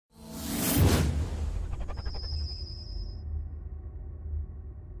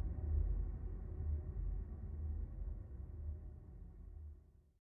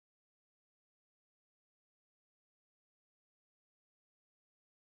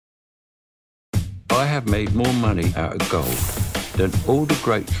I have made more money out of gold than all the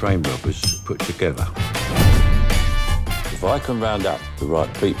great train robbers put together. If I can round up the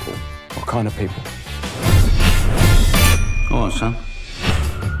right people... What kind of people? Go on, son.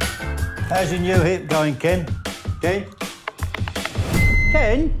 How's your new hip going, Ken? Ken?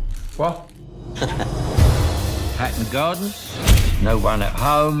 Ken? What? Hatton Gardens, no one at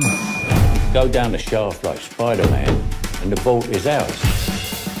home. Go down the shaft like Spider-Man, and the vault is ours.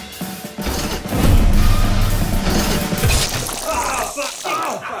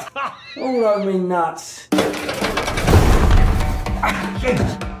 All over me nuts.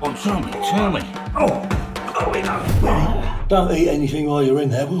 Oh, tell me. Don't eat anything while you're in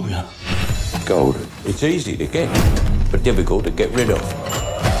there, will you? Gold. It's easy to get, but difficult to get rid of.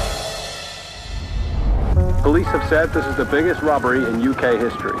 Police have said this is the biggest robbery in UK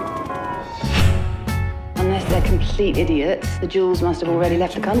history. Unless they're complete idiots, the jewels must have already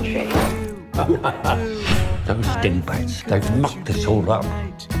left the country. Those dingbats, they've mucked us all up.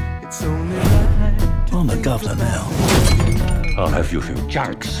 I'm the governor now. I'll have you some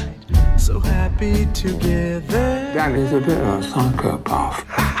junks. So happy together. Danny's a bit of a psychopath.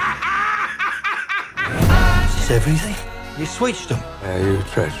 Is this everything? You switched them. You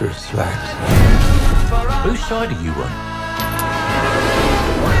treacherous slags. Whose side are you on?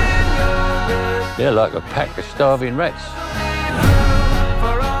 They're like a pack of starving rats.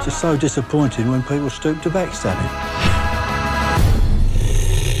 It's just so disappointing when people stoop to backstabbing.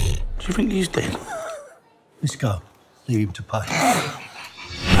 Do you think he's dead? Let's go. Leave him to pay.